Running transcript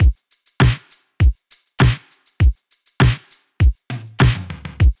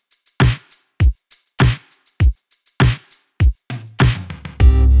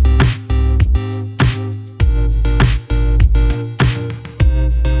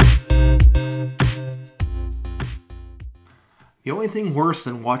The only thing worse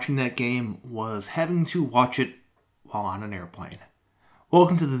than watching that game was having to watch it while on an airplane.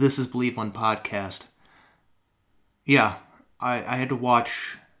 Welcome to the This Is Believe One podcast. Yeah, I had to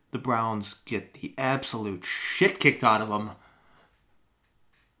watch the Browns get the absolute shit kicked out of them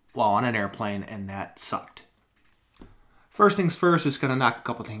while on an airplane, and that sucked. First things first, just going to knock a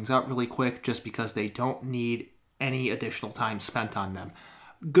couple things out really quick just because they don't need any additional time spent on them.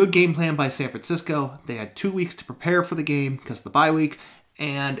 Good game plan by San Francisco. They had 2 weeks to prepare for the game because of the bye week,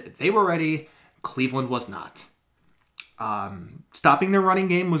 and they were ready. Cleveland was not. Stopping their running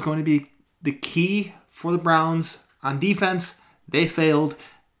game was going to be the key for the Browns on defense. They failed.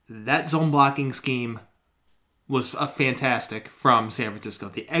 That zone blocking scheme was fantastic from San Francisco.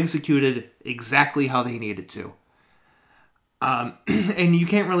 They executed exactly how they needed to. And you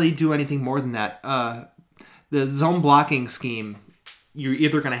can't really do anything more than that. The zone blocking scheme, you're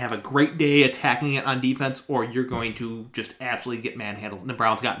either going to have a great day attacking it on defense, or you're going to just absolutely get manhandled. And the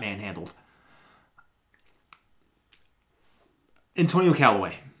Browns got manhandled. Antonio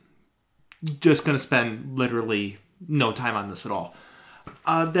Callaway, just going to spend literally no time on this at all.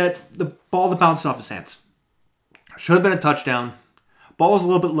 The ball that bounced off his hands should have been a touchdown. Ball was a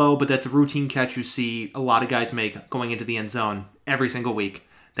little bit low, but that's a routine catch you see a lot of guys make going into the end zone every single week.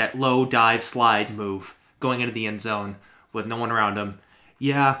 That low dive slide move going into the end zone with no one around him.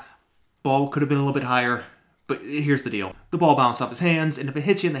 Yeah, ball could have been a little bit higher, but here's the deal. The ball bounced off his hands, and if it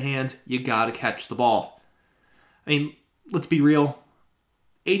hits you in the hands, you gotta catch the ball. I mean, let's be real.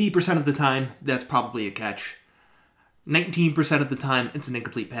 80% of the time, that's probably a catch. 19% of the time, it's an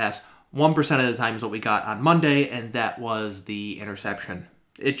incomplete pass. 1% of the time is what we got on Monday, and that was the interception.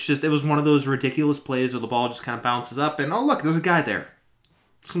 It was one of those ridiculous plays where the ball just kind of bounces up, and oh look, there's a guy there.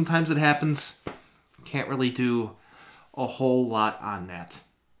 Sometimes it happens. Can't really do a whole lot on that.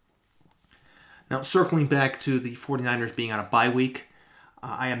 Now, circling back to the 49ers being on a bye week,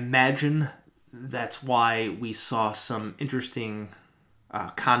 I imagine that's why we saw some interesting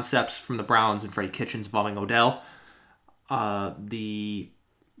concepts from the Browns and Freddie Kitchens involving Odell. The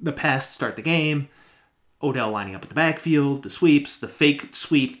pass to start the game, Odell lining up in the backfield, the sweeps, the fake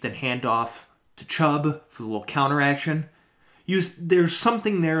sweep, then handoff to Chubb for the little counter action. There's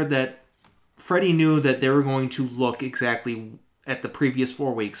something there that Freddie knew that they were going to look exactly at the previous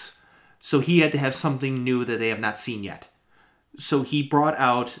 4 weeks, so he had to have something new that they have not seen yet. So he brought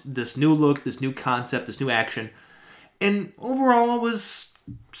out this new look, this new concept, this new action, and overall it was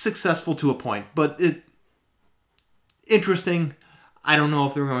successful to a point, but interesting. I don't know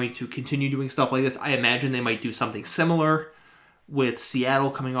if they're going to continue doing stuff like this. I imagine they might do something similar with Seattle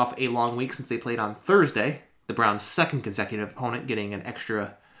coming off a long week since they played on Thursday, the Browns' second consecutive opponent, getting an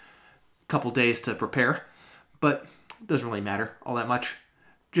extra couple days to prepare, but it doesn't really matter all that much.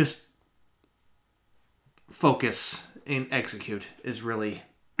 Just focus and execute is really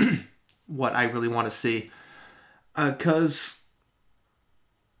what I really want to see, because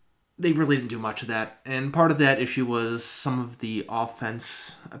they really didn't do much of that, and part of that issue was some of the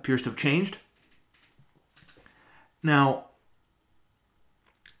offense appears to have changed. Now,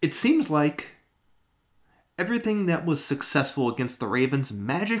 it seems like everything that was successful against the Ravens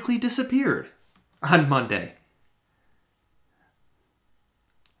magically disappeared on Monday.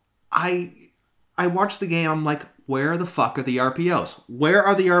 I watched the game, I'm like, where the fuck are the RPOs? Where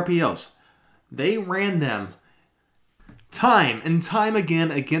are the RPOs? They ran them time and time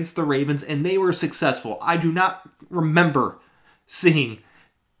again against the Ravens, and they were successful. I do not remember seeing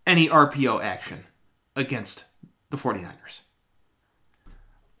any RPO action against the 49ers.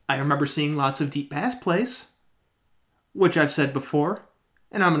 I remember seeing lots of deep pass plays, which I've said before,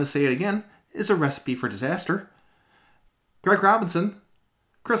 and I'm going to say it again, is a recipe for disaster. Greg Robinson,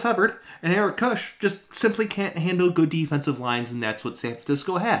 Chris Hubbard, and Eric Kush just simply can't handle good defensive lines, and that's what San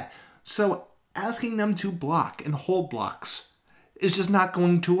Francisco had. So asking them to block and hold blocks is just not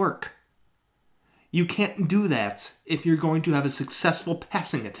going to work. You can't do that if you're going to have a successful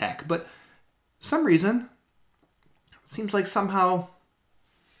passing attack. But for some reason, it seems like somehow,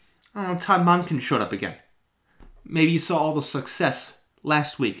 I don't know, Todd Monken showed up again. Maybe you saw all the success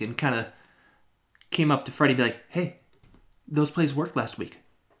last week and kind of came up to Freddie and be like, hey, those plays worked last week.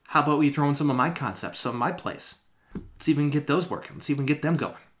 How about we throw in some of my concepts, some of my plays? Let's see if we can get those working. Let's see if we can get them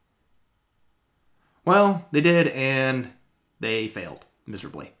going. Well, they did, and they failed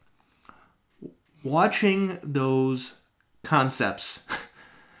miserably. Watching those concepts,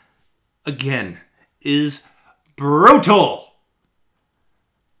 again, is brutal.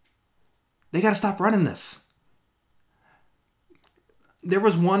 They got to stop running this. There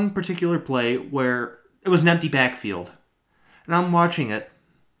was one particular play where it was an empty backfield, and I'm watching it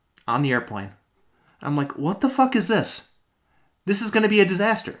on the airplane. I'm like, what the fuck is this? this is going to be a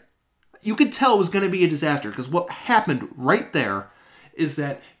disaster. You could tell it was going to be a disaster because what happened right there is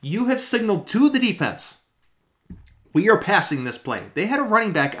that you have signaled to the defense, we are passing this play. They had a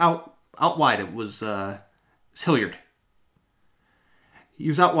running back out wide. It was Hilliard. He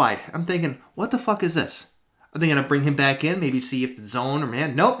was out wide. I'm thinking, what the fuck is this? Are they going to bring him back in? Maybe see if the zone or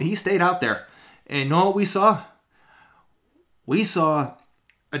man? Nope, he stayed out there. And you know what we saw? We saw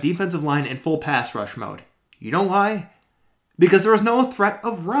a defensive line in full pass rush mode. You know why? Because there was no threat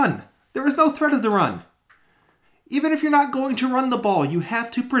of run. There was no threat of the run. Even if you're not going to run the ball, you have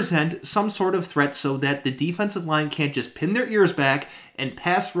to present some sort of threat so that the defensive line can't just pin their ears back and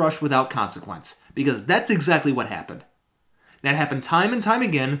pass rush without consequence. Because that's exactly what happened. That happened time and time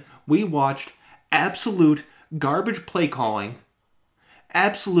again. We watched absolute garbage play calling,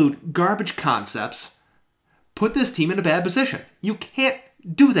 absolute garbage concepts, put this team in a bad position. You can't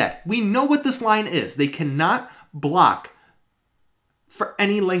do that. We know what this line is. They cannot block for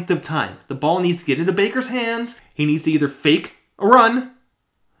any length of time. The ball needs to get into Baker's hands. He needs to either fake a run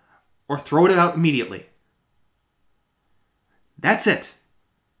or throw it out immediately. That's it.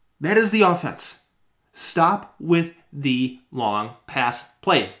 That is the offense. Stop with the long pass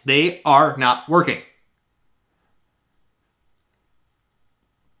plays. They are not working.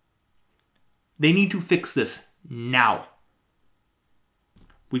 They need to fix this now.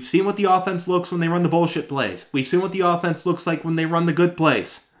 We've seen what the offense looks when they run the bullshit plays. We've seen what the offense looks like when they run the good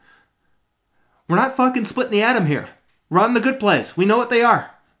plays. We're not fucking splitting the atom here. Run the good plays. We know what they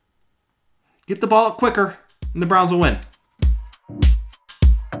are. Get the ball quicker, and the Browns will win.